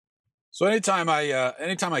So anytime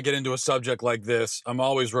I get into a subject like this, I'm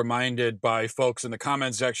always reminded by folks in the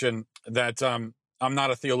comment section that I'm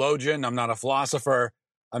not a theologian, I'm not a philosopher,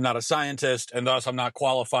 I'm not a scientist, and thus I'm not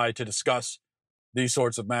qualified to discuss these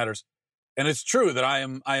sorts of matters. And it's true that I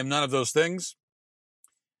am none of those things.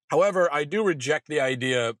 However, I do reject the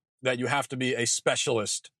idea that you have to be a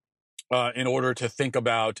specialist in order to think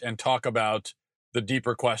about and talk about the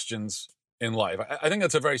deeper questions in life. I think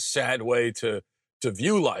that's a very sad way to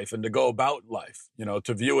view life and to go about life.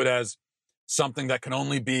 To view it as something that can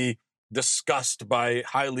only be discussed by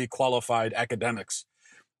highly qualified academics,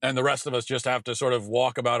 and the rest of us just have to sort of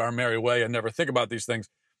walk about our merry way and never think about these things.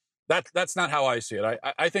 That's not how I see it.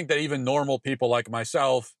 I think that even normal people like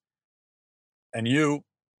myself and you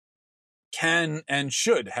can and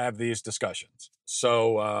should have these discussions.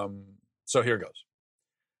 So here goes.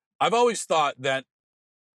 I've always thought that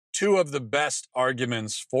two of the best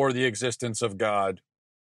arguments for the existence of God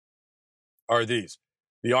are these: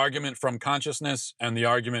 the argument from consciousness and the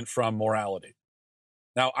argument from morality.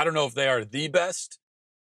 Now, I don't know if they are the best.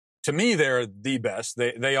 To me, they're the best.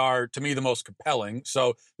 They are, to me, the most compelling.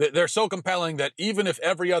 So they're so compelling that even if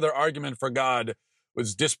every other argument for God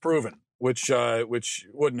was disproven, which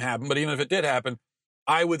wouldn't happen, but even if it did happen,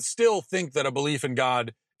 I would still think that a belief in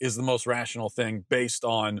God is the most rational thing based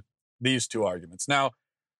on these two arguments. Now,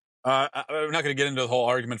 I'm not going to get into the whole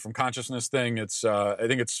argument from consciousness thing. I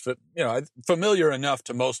think it's familiar enough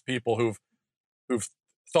to most people who've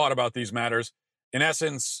thought about these matters. In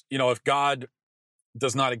essence, if God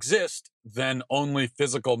does not exist, then only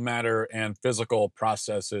physical matter and physical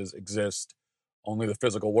processes exist. Only the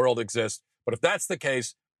physical world exists. But if that's the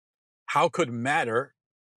case, how could matter,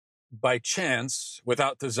 by chance,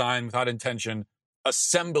 without design, without intention,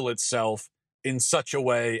 assemble itself in such a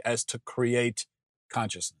way as to create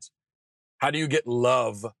consciousness? How do you get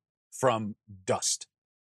love from dust?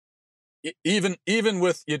 Even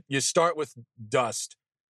with you start with dust.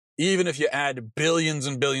 Even if you add billions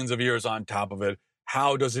and billions of years on top of it,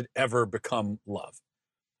 how does it ever become love?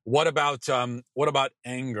 What about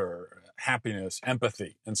anger, happiness,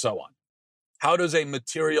 empathy, and so on? How does a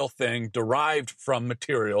material thing derived from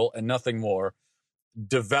material and nothing more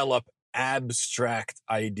develop abstract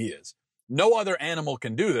ideas? No other animal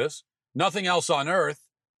can do this. Nothing else on earth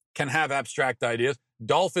can have abstract ideas.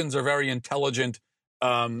 Dolphins are very intelligent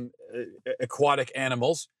aquatic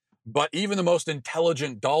animals, but even the most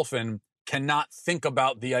intelligent dolphin cannot think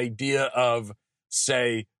about the idea of,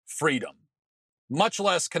 say, freedom. Much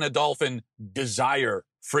less can a dolphin desire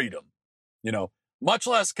freedom. Much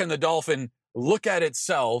less can the dolphin look at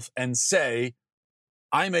itself and say,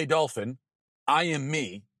 I'm a dolphin, I am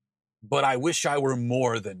me, but I wish I were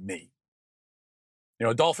more than me.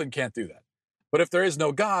 A dolphin can't do that. But if there is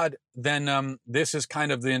no God, then this is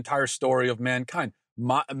kind of the entire story of mankind.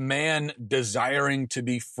 Man desiring to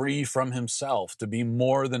be free from himself, to be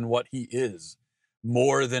more than what he is,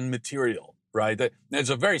 more than material, right? It's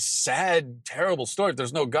a very sad, terrible story. If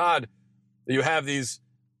there's no God, you have these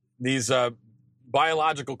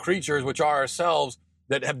biological creatures, which are ourselves,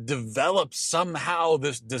 that have developed somehow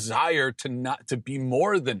this desire to be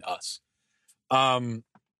more than us.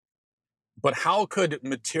 But how could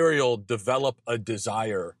material develop a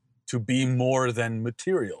desire to be more than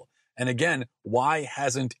material? And again, why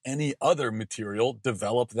hasn't any other material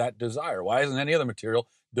developed that desire? Why hasn't any other material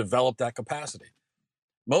developed that capacity?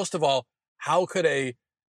 Most of all, how could a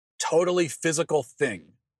totally physical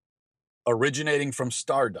thing originating from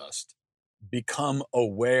stardust become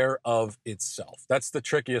aware of itself? That's the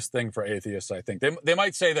trickiest thing for atheists, I think. They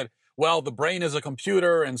might say that, well, the brain is a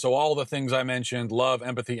computer, and so all the things I mentioned, love,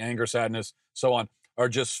 empathy, anger, sadness, so on, are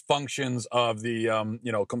just functions of the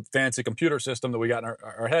fancy computer system that we got in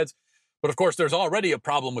our heads. But of course, there's already a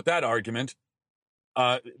problem with that argument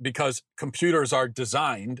because computers are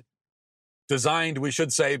designed, we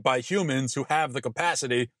should say, by humans who have the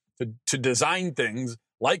capacity to design things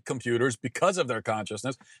like computers because of their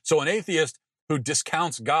consciousness. So an atheist who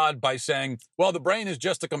discounts God by saying, well, the brain is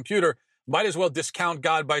just a computer, might as well discount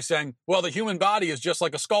God by saying, well, the human body is just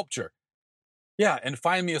like a sculpture. Yeah, and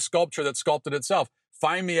find me a sculpture that sculpted itself.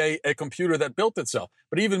 Find me a computer that built itself.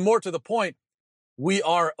 But even more to the point, we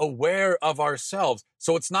are aware of ourselves.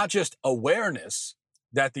 So it's not just awareness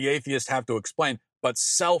that the atheists have to explain, but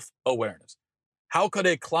self-awareness. How could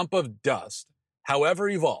a clump of dust, however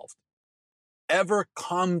evolved, ever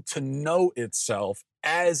come to know itself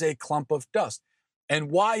as a clump of dust?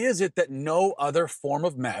 And why is it that no other form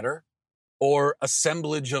of matter or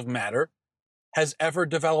assemblage of matter has ever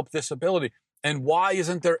developed this ability? And why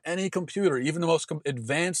isn't there any computer, even the most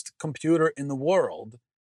advanced computer in the world,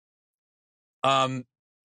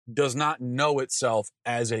 does not know itself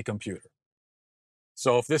as a computer.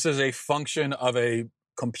 So if this is a function of a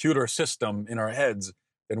computer system in our heads,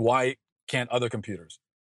 then why can't other computers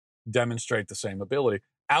demonstrate the same ability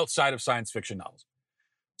outside of science fiction novels?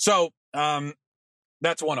 So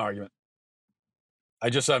that's one argument. I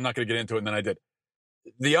just said I'm not going to get into it, and then I did.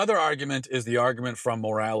 The other argument is the argument from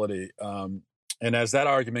morality. And as that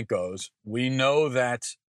argument goes, we know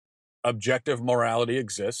that objective morality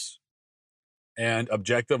exists, and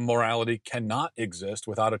objective morality cannot exist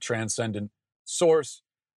without a transcendent source.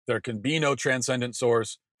 There can be no transcendent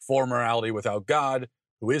source for morality without God,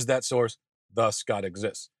 who is that source. Thus, God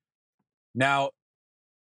exists. Now,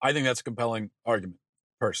 I think that's a compelling argument,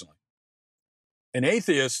 personally. An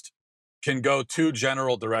atheist can go two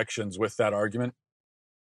general directions with that argument.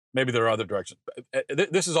 Maybe there are other directions.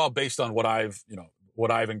 This is all based on what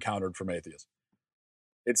I've encountered from atheists.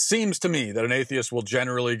 It seems to me that an atheist will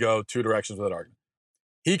generally go two directions with that argument.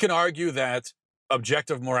 He can argue that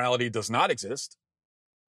objective morality does not exist.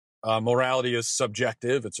 Morality is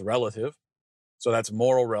subjective, it's relative. So that's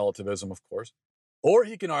moral relativism, of course. Or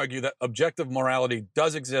he can argue that objective morality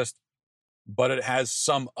does exist, but it has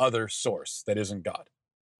some other source that isn't God.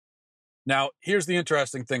 Now, here's the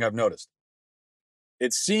interesting thing I've noticed.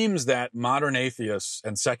 It seems that modern atheists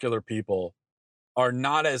and secular people are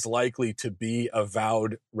not as likely to be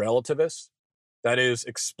avowed relativists, that is,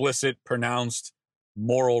 explicit, pronounced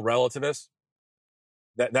moral relativists.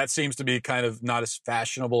 That seems to be kind of not as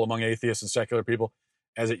fashionable among atheists and secular people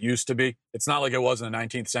as it used to be. It's not like it was in the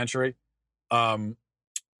 19th century.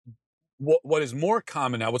 What is more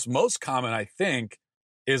common now, what's most common, I think,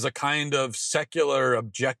 is a kind of secular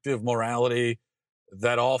objective morality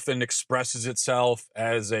that often expresses itself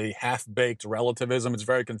as a half-baked relativism. It's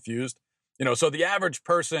very confused. So the average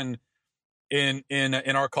person in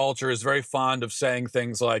our culture is very fond of saying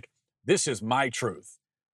things like, "This is my truth,"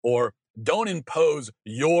 or "Don't impose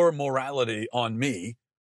your morality on me,"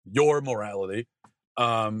 your morality,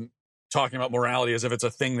 talking about morality as if it's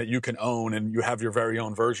a thing that you can own and you have your very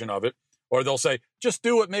own version of it. Or they'll say, "Just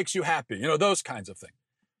do what makes you happy," those kinds of things.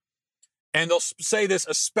 And they'll say this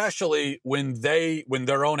especially when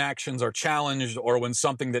their own actions are challenged or when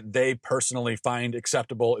something that they personally find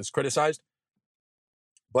acceptable is criticized.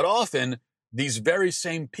 But often, these very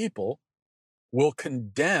same people will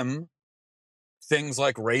condemn things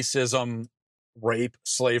like racism, rape,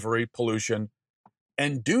 slavery, pollution,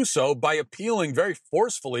 and do so by appealing very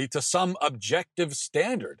forcefully to some objective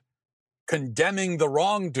standard, condemning the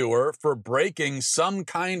wrongdoer for breaking some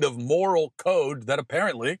kind of moral code that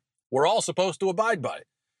apparently we're all supposed to abide by.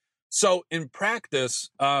 So in practice,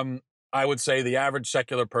 I would say the average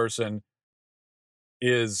secular person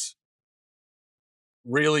is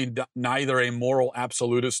really neither a moral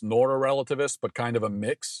absolutist nor a relativist, but kind of a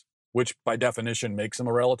mix, which by definition makes him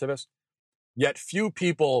a relativist. Yet few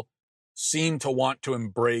people seem to want to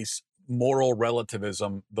embrace moral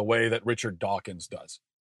relativism the way that Richard Dawkins does.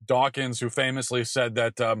 Dawkins, who famously said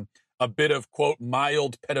that a bit of, quote,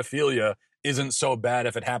 mild pedophilia isn't so bad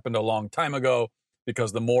if it happened a long time ago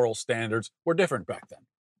because the moral standards were different back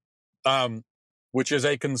then, which is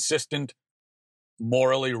a consistent,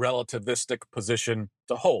 morally relativistic position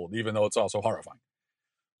to hold, even though it's also horrifying.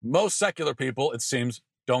 Most secular people, it seems,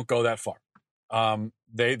 don't go that far.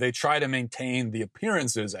 They try to maintain the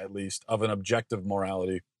appearances, at least, of an objective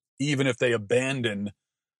morality, even if they abandon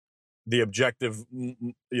the objective,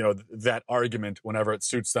 that argument whenever it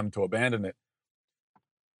suits them to abandon it.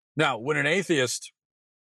 Now, when an atheist,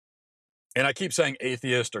 and I keep saying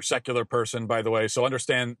atheist or secular person, by the way, so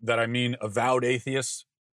understand that I mean avowed atheists,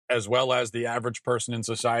 as well as the average person in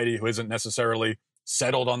society who isn't necessarily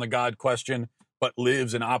settled on the God question, but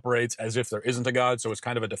lives and operates as if there isn't a God, so it's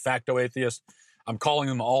kind of a de facto atheist. I'm calling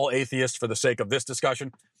them all atheists for the sake of this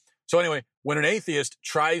discussion. So anyway, when an atheist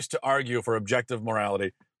tries to argue for objective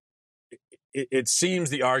morality, it seems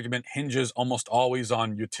the argument hinges almost always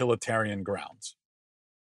on utilitarian grounds.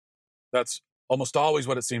 That's almost always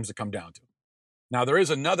what it seems to come down to. Now, there is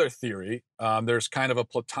another theory. There's kind of a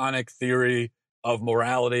Platonic theory of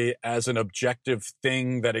morality as an objective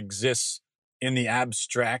thing that exists in the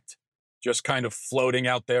abstract, just kind of floating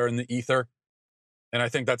out there in the ether. And I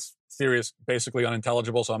think that theory is basically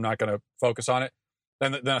unintelligible, so I'm not going to focus on it.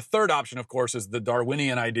 Then a third option, of course, is the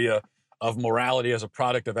Darwinian idea of morality as a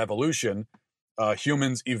product of evolution.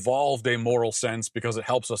 Humans evolved a moral sense because it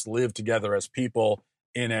helps us live together as people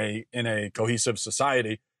in a cohesive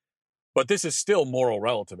society. But this is still moral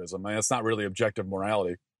relativism. I mean, it's not really objective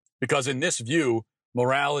morality, because in this view,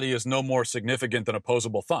 morality is no more significant than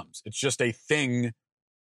opposable thumbs. It's just a thing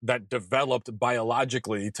that developed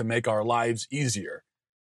biologically to make our lives easier.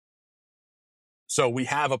 So we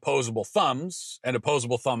have opposable thumbs, and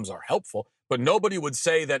opposable thumbs are helpful, but nobody would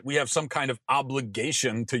say that we have some kind of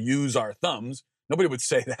obligation to use our thumbs. Nobody would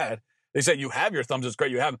say that. They say you have your thumbs, it's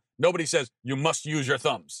great you have them. Nobody says you must use your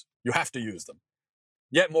thumbs. You have to use them.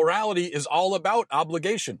 Yet morality is all about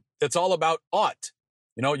obligation. It's all about ought.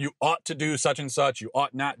 You know, you ought to do such and such. You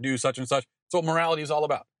ought not do such and such. That's what morality is all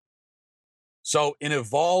about. So an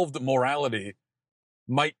evolved morality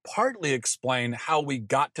might partly explain how we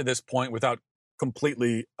got to this point without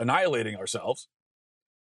completely annihilating ourselves,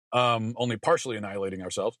 only partially annihilating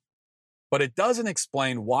ourselves. But it doesn't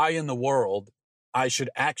explain why in the world I should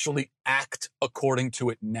actually act according to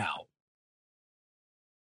it now.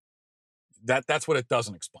 That's what it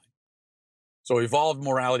doesn't explain. So evolved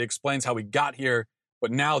morality explains how we got here, but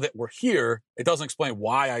now that we're here, it doesn't explain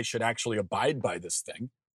why I should actually abide by this thing,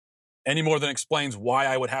 any more than it explains why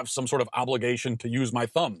I would have some sort of obligation to use my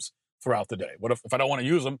thumbs throughout the day. What if I don't want to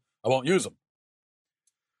use them, I won't use them.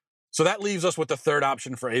 So that leaves us with the third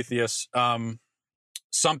option for atheists,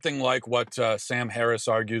 something like what Sam Harris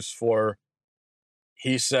argues for.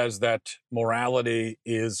 He says that morality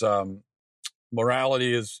is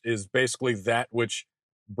basically that which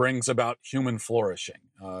brings about human flourishing.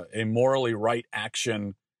 A morally right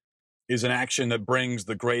action is an action that brings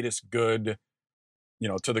the greatest good,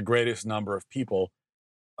 to the greatest number of people.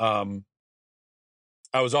 I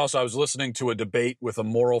was listening to a debate with a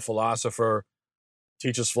moral philosopher,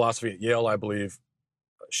 teaches philosophy at Yale, I believe,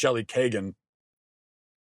 Shelley Kagan.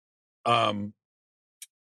 And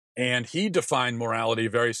he defined morality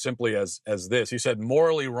very simply as this. He said,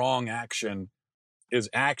 morally wrong action is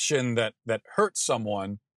action that hurts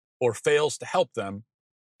someone or fails to help them,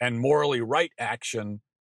 and morally right action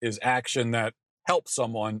is action that helps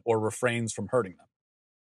someone or refrains from hurting them.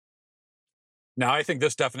 Now, I think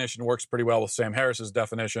this definition works pretty well with Sam Harris's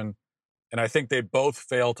definition, and I think they both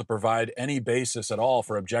fail to provide any basis at all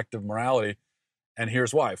for objective morality, and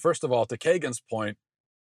here's why. First of all, to Kagan's point,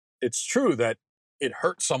 it's true that it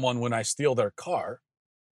hurts someone when I steal their car,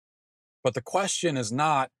 but the question is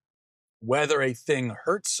not whether a thing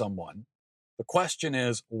hurts someone. The question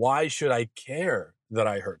is, why should I care that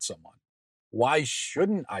I hurt someone? Why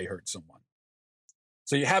shouldn't I hurt someone?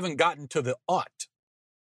 So you haven't gotten to the ought,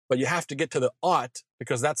 but you have to get to the ought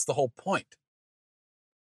because that's the whole point.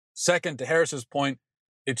 Second, to Harris's point,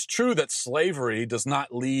 it's true that slavery does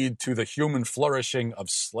not lead to the human flourishing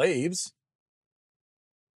of slaves,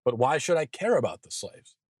 but why should I care about the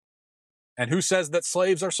slaves? And who says that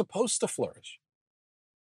slaves are supposed to flourish?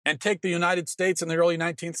 And take the United States in the early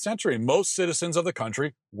 19th century. Most citizens of the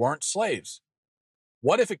country weren't slaves.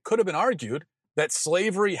 What if it could have been argued that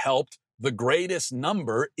slavery helped the greatest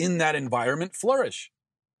number in that environment flourish?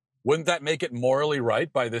 Wouldn't that make it morally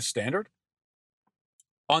right by this standard?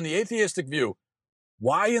 On the atheistic view,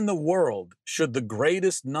 why in the world should the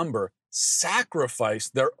greatest number sacrifice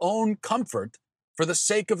their own comfort for the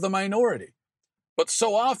sake of the minority? But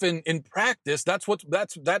so often in practice,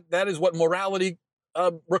 that is what morality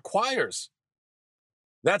requires.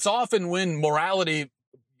 That's often when morality,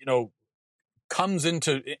 comes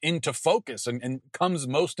into focus and comes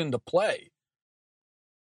most into play,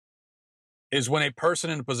 is when a person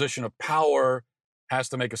in a position of power has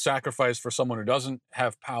to make a sacrifice for someone who doesn't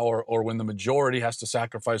have power, or when the majority has to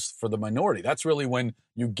sacrifice for the minority. That's really when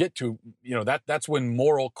you get to, that's when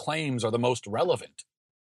moral claims are the most relevant.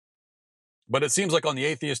 But it seems like on the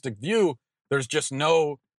atheistic view, there's just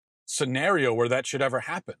no scenario where that should ever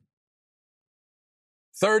happen.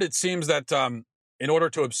 Third, it seems that in order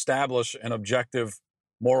to establish an objective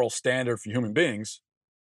moral standard for human beings,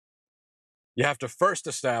 you have to first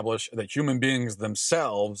establish that human beings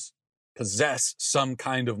themselves possess some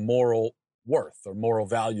kind of moral worth or moral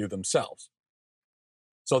value themselves.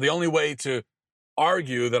 So the only way to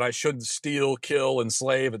argue that I shouldn't steal, kill,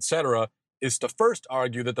 enslave, etc., is to first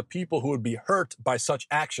argue that the people who would be hurt by such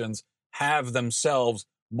actions have themselves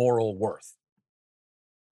moral worth.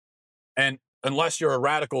 And unless you're a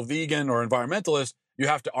radical vegan or environmentalist, you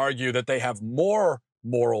have to argue that they have more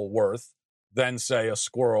moral worth than, say, a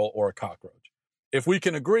squirrel or a cockroach. If we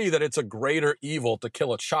can agree that it's a greater evil to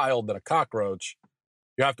kill a child than a cockroach,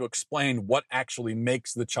 you have to explain what actually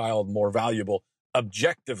makes the child more valuable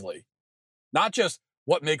objectively. Not just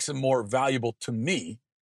what makes him more valuable to me,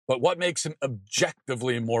 but what makes him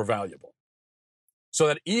objectively more valuable. So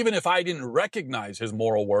that even if I didn't recognize his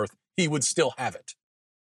moral worth, he would still have it.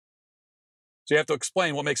 So you have to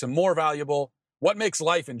explain what makes him more valuable, what makes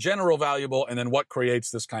life in general valuable, and then what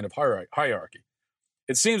creates this kind of hierarchy.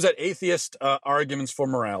 It seems that atheist arguments for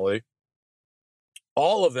morality,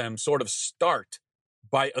 all of them sort of start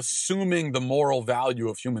by assuming the moral value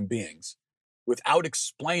of human beings without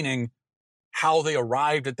explaining how they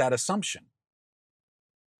arrived at that assumption.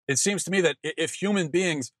 It seems to me that if human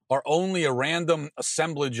beings are only a random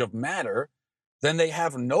assemblage of matter, then they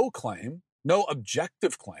have no claim, no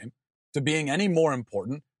objective claim to being any more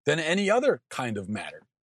important than any other kind of matter.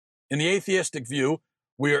 In the atheistic view,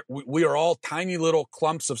 we are all tiny little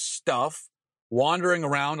clumps of stuff wandering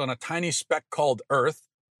around on a tiny speck called Earth,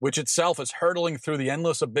 which itself is hurtling through the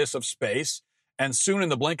endless abyss of space, and soon in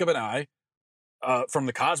the blink of an eye, from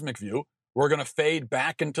the cosmic view, we're going to fade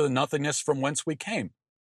back into the nothingness from whence we came.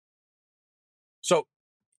 So,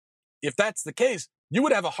 if that's the case, you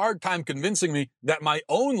would have a hard time convincing me that my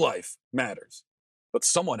own life matters, but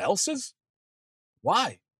someone else's?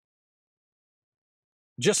 Why?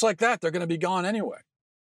 Just like that, they're going to be gone anyway.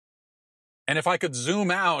 And if I could zoom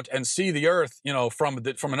out and see the Earth,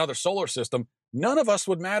 from another solar system, none of us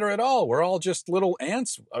would matter at all. We're all just little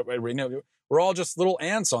ants. We're all just little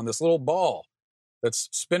ants on this little ball that's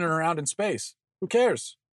spinning around in space. Who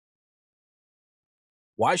cares?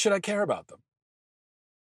 Why should I care about them?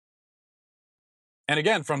 And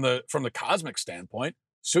again, from the cosmic standpoint,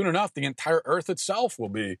 soon enough, the entire Earth itself will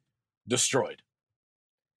be destroyed.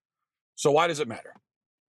 So why does it matter?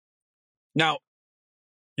 Now,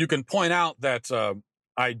 you can point out that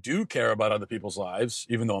I do care about other people's lives,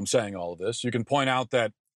 even though I'm saying all of this. You can point out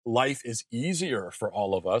that life is easier for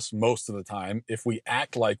all of us most of the time if we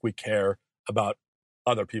act like we care about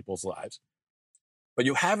other people's lives. But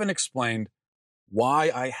you haven't explained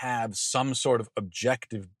why I have some sort of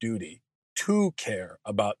objective duty to care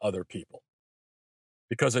about other people.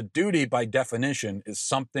 Because a duty, by definition, is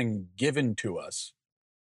something given to us,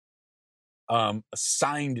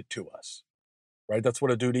 assigned to us, right? That's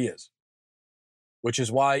what a duty is. Which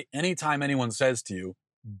is why anytime anyone says to you,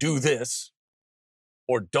 do this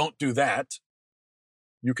or don't do that,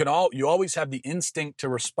 you always have the instinct to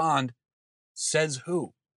respond, says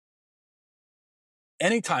who?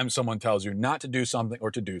 Anytime someone tells you not to do something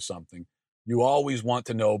or to do something, you always want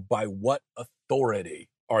to know by what authority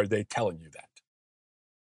are they telling you that.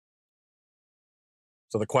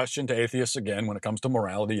 So the question to atheists, again, when it comes to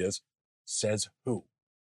morality is, says who?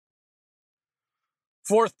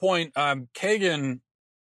 Fourth point, Kagan,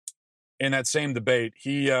 in that same debate,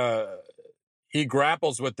 he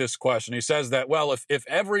grapples with this question. He says that, well, if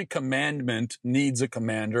every commandment needs a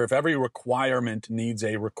commander, if every requirement needs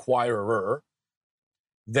a requirer,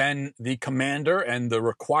 then the commander and the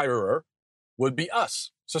requirer would be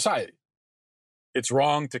us, society. It's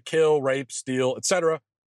wrong to kill, rape, steal, etc.,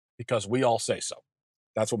 because we all say so.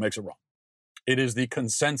 That's what makes it wrong. It is the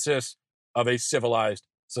consensus of a civilized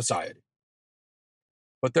society.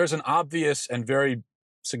 But there's an obvious and very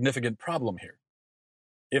significant problem here.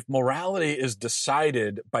 If morality is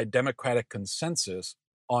decided by democratic consensus,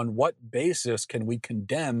 on what basis can we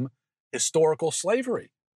condemn historical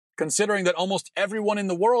slavery, considering that almost everyone in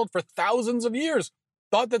the world for thousands of years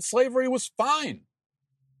thought that slavery was fine?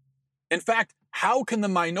 In fact, how can the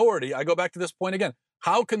minority, I go back to this point again,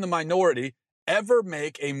 how can the minority ever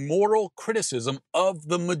make a moral criticism of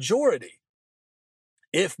the majority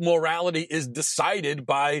if morality is decided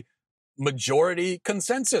by majority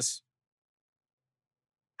consensus?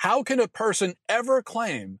 How can a person ever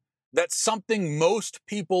claim that something most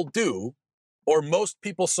people do or most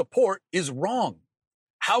people support is wrong?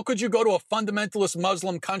 How could you go to a fundamentalist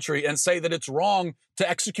Muslim country and say that it's wrong to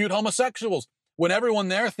execute homosexuals when everyone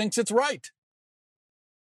there thinks it's right?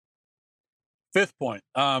 Fifth point,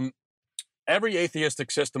 every atheistic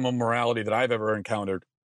system of morality that I've ever encountered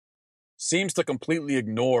seems to completely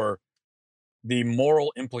ignore the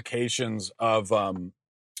moral implications of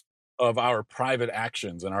our private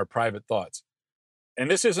actions and our private thoughts. And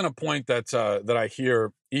this isn't a point that I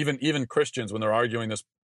hear even Christians when they're arguing this,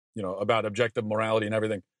 about objective morality and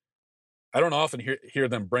everything. I don't often hear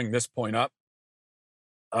them bring this point up.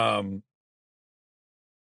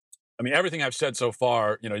 Everything I've said so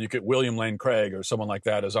far, you could William Lane Craig or someone like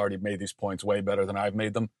that has already made these points way better than I've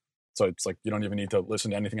made them. So it's like you don't even need to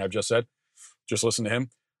listen to anything I've just said. Just listen to him.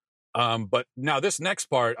 But now this next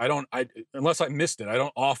part, unless I missed it, I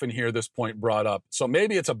don't often hear this point brought up. So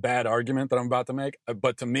maybe it's a bad argument that I'm about to make,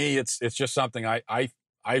 but to me, it's just something I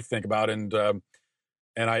think about, and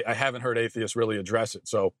I haven't heard atheists really address it.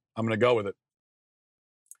 So I'm going to go with it.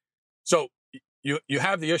 So you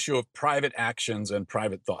have the issue of private actions and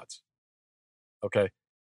private thoughts. Okay.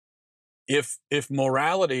 If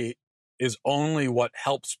morality is only what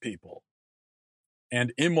helps people,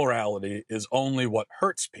 and immorality is only what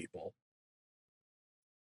hurts people,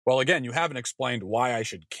 well, again, you haven't explained why I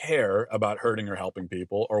should care about hurting or helping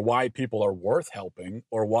people, or why people are worth helping,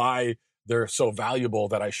 or why they're so valuable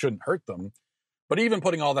that I shouldn't hurt them. But even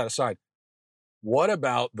putting all that aside, What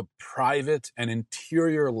about the private and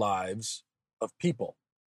interior lives of people?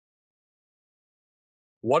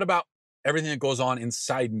 What about everything that goes on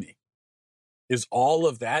inside me? Is all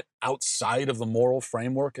of that outside of the moral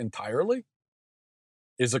framework entirely?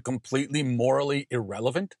 Is it completely morally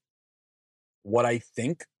irrelevant? What I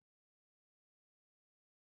think?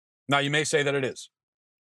 Now, you may say that it is.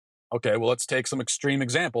 Okay, well, let's take some extreme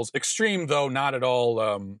examples. Extreme, though not at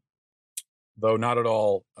all,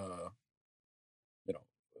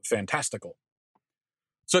 fantastical.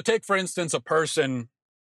 So take, for instance, a person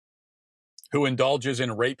who indulges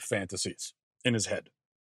in rape fantasies in his head.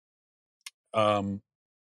 Person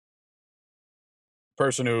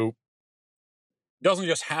who doesn't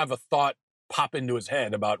just have a thought pop into his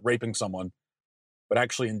head about raping someone, but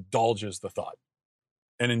actually indulges the thought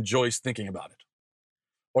and enjoys thinking about it.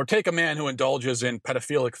 Or take a man who indulges in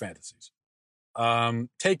pedophilic fantasies.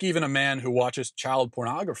 Take even a man who watches child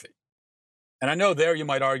pornography. And I know there you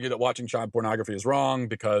might argue that watching child pornography is wrong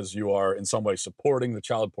because you are in some way supporting the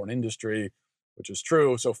child porn industry, which is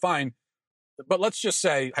true. So fine. But let's just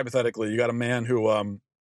say, hypothetically, you got a man who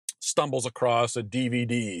stumbles across a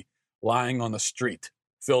DVD lying on the street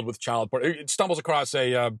filled with child porn. It stumbles across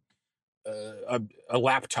a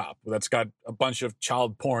laptop that's got a bunch of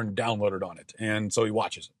child porn downloaded on it. And so he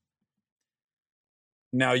watches it.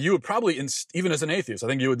 Now, you would probably, even as an atheist, I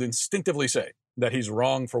think you would instinctively say that he's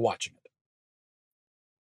wrong for watching it.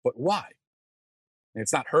 But why?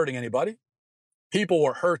 It's not hurting anybody. People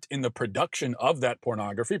were hurt in the production of that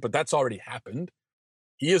pornography, but that's already happened.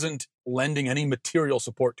 He isn't lending any material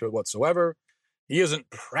support to it whatsoever. He isn't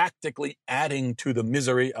practically adding to the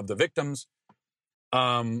misery of the victims.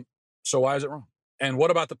 So why is it wrong? And what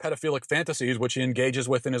about the pedophilic fantasies which he engages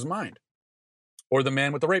with in his mind? Or the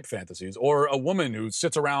man with the rape fantasies? Or a woman who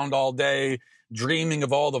sits around all day dreaming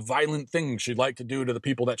of all the violent things she'd like to do to the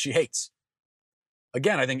people that she hates?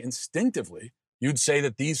 Again, I think instinctively, you'd say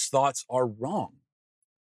that these thoughts are wrong.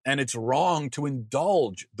 And it's wrong to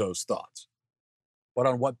indulge those thoughts. But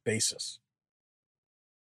on what basis?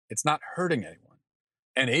 It's not hurting anyone.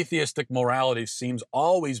 And atheistic morality seems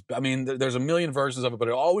always, I mean, there's a million versions of it, but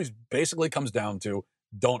it always basically comes down to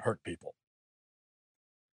don't hurt people.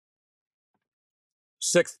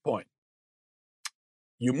 Sixth point.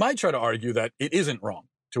 You might try to argue that it isn't wrong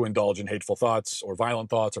to indulge in hateful thoughts or violent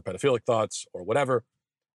thoughts or pedophilic thoughts or whatever.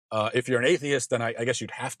 If you're an atheist, then I guess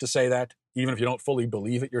you'd have to say that, even if you don't fully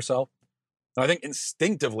believe it yourself. And I think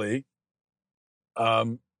instinctively,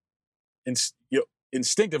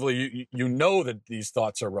 you know that these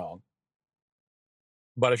thoughts are wrong.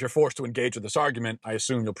 But if you're forced to engage with this argument, I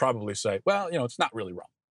assume you'll probably say, well, it's not really wrong.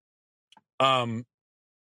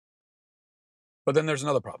 But then there's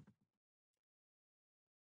another problem.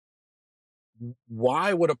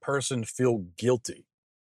 Why would a person feel guilty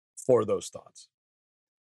for those thoughts?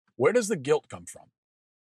 Where does the guilt come from?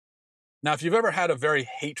 Now, if you've ever had a very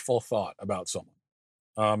hateful thought about someone,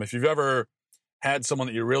 if you've ever had someone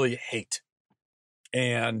that you really hate,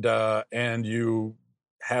 and you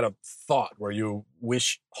had a thought where you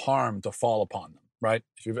wish harm to fall upon them, right?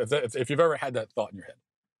 If you've ever had that thought in your head,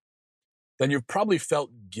 then you've probably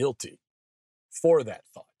felt guilty for that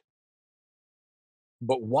thought.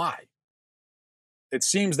 But why? It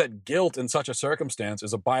seems that guilt in such a circumstance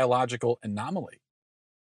is a biological anomaly,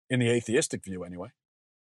 in the atheistic view anyway,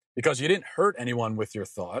 because you didn't hurt anyone with your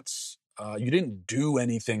thoughts. You didn't do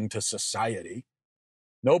anything to society.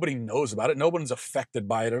 Nobody knows about it. No one's affected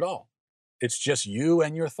by it at all. It's just you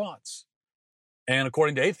and your thoughts. And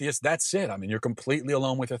according to atheists, that's it. I mean, you're completely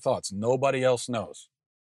alone with your thoughts. Nobody else knows.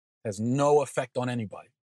 It has no effect on anybody.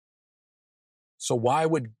 So why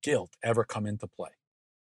would guilt ever come into play?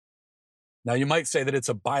 Now, you might say that it's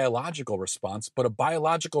a biological response, but a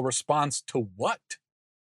biological response to what?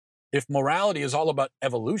 If morality is all about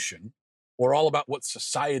evolution, or all about what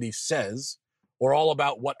society says, or all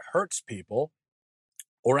about what hurts people,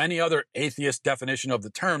 or any other atheist definition of the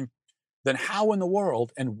term, then how in the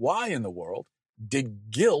world and why in the world did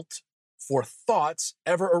guilt for thoughts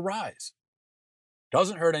ever arise?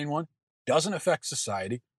 Doesn't hurt anyone, doesn't affect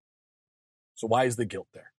society. So why is the guilt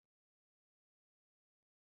there?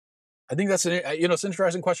 I think that's it's an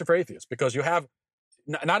interesting question for atheists, because you have,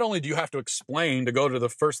 not only do you have to explain, to go to the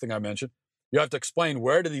first thing I mentioned, you have to explain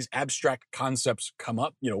where do these abstract concepts come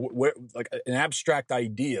up, where, like an abstract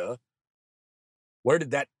idea,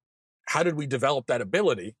 how did we develop that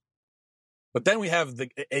ability? But then we have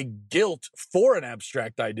a guilt for an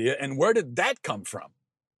abstract idea, and where did that come from?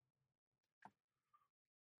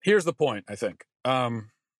 Here's the point, I think.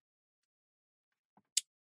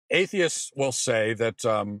 Atheists will say that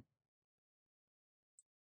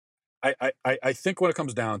I think when it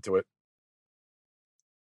comes down to it,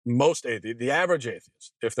 most atheists, the average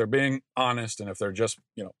atheist, if they're being honest and if they're just,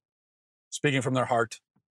 speaking from their heart,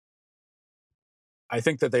 I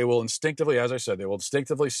think that they will instinctively, as I said, they will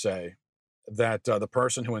instinctively say that the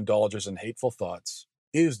person who indulges in hateful thoughts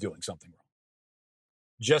is doing something wrong.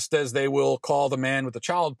 Just as they will call the man with the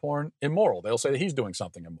child porn immoral. They'll say that he's doing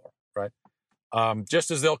something immoral, right?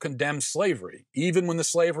 Just as they'll condemn slavery, even when the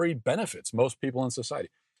slavery benefits most people in society.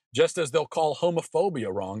 Just as they'll call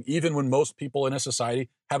homophobia wrong, even when most people in a society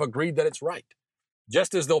have agreed that it's right.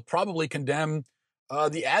 Just as they'll probably condemn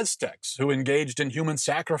the Aztecs, who engaged in human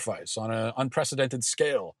sacrifice on an unprecedented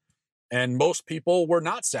scale. And most people were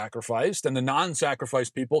not sacrificed, and the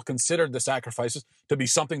non-sacrificed people considered the sacrifices to be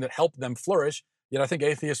something that helped them flourish. Yet I think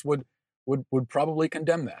atheists would probably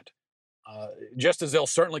condemn that. Just as they'll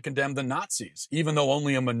certainly condemn the Nazis, even though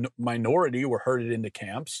only a minority were herded into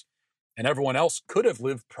camps, and everyone else could have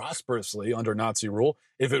lived prosperously under Nazi rule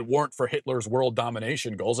if it weren't for Hitler's world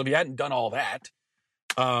domination goals. If he hadn't done all that,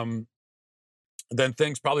 then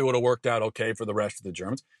things probably would have worked out okay for the rest of the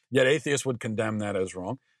Germans. Yet atheists would condemn that as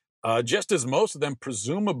wrong. Just as most of them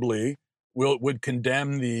presumably would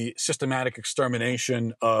condemn the systematic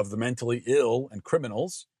extermination of the mentally ill and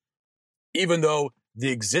criminals, even though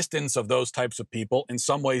the existence of those types of people in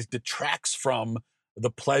some ways detracts from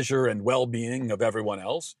the pleasure and well-being of everyone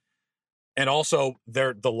else. And also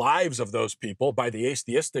the lives of those people by the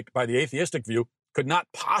atheistic view could not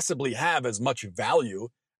possibly have as much value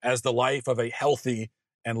as the life of a healthy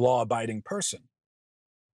and law-abiding person.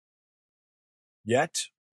 Yet,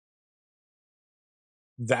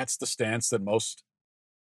 that's the stance that most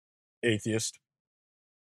atheist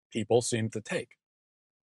people seem to take.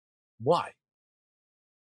 Why?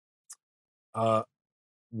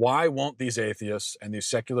 Why won't these atheists and these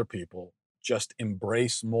secular people just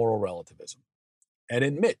embrace moral relativism and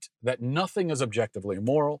admit that nothing is objectively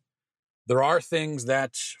immoral? There are things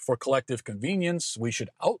that, for collective convenience, we should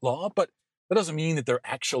outlaw, but that doesn't mean that they're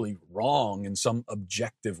actually wrong in some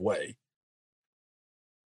objective way.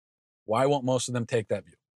 Why won't most of them take that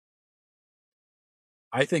view?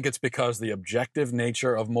 I think it's because the objective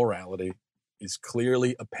nature of morality is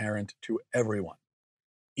clearly apparent to everyone.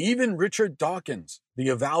 Even Richard Dawkins, the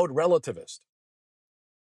avowed relativist.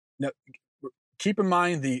 Now, keep in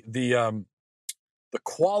mind the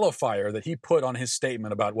qualifier that he put on his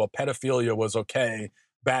statement about, well, pedophilia was okay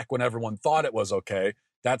back when everyone thought it was okay.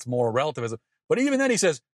 That's moral relativism. But even then he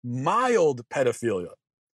says mild pedophilia.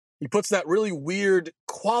 He puts that really weird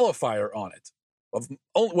qualifier on it.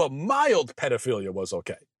 Well, mild pedophilia was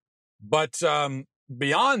okay. But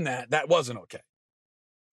beyond that, that wasn't okay.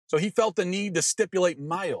 So he felt the need to stipulate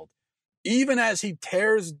mild. Even as he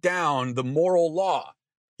tears down the moral law,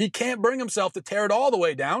 he can't bring himself to tear it all the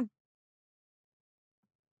way down.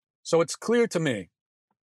 So it's clear to me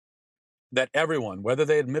that everyone, whether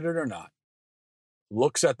they admit it or not,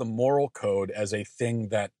 looks at the moral code as a thing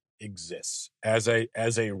that exists, as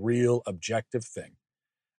a real objective thing,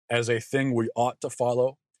 as a thing we ought to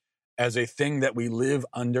follow, as a thing that we live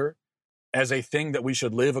under, as a thing that we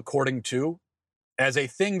should live according to, as a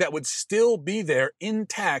thing that would still be there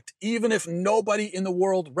intact even if nobody in the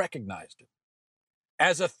world recognized it,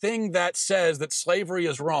 as a thing that says that slavery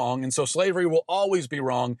is wrong, and so slavery will always be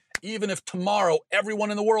wrong, even if tomorrow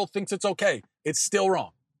everyone in the world thinks it's okay. It's still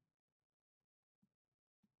wrong.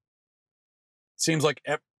 It seems like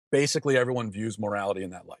basically everyone views morality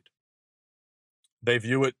in that light. They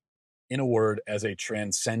view it, in a word, as a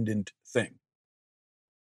transcendent thing.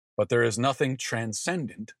 But there is nothing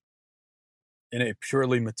transcendent in a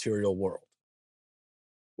purely material world,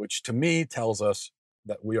 which to me tells us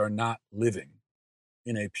that we are not living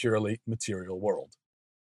in a purely material world.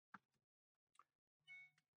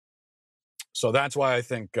 So that's why I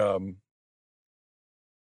think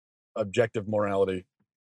objective morality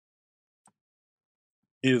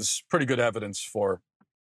is pretty good evidence for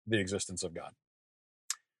the existence of God.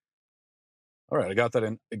 All right, I got that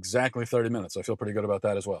in exactly 30 minutes. I feel pretty good about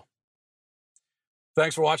that as well.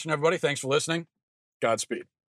 Thanks for watching, everybody. Thanks for listening. Godspeed.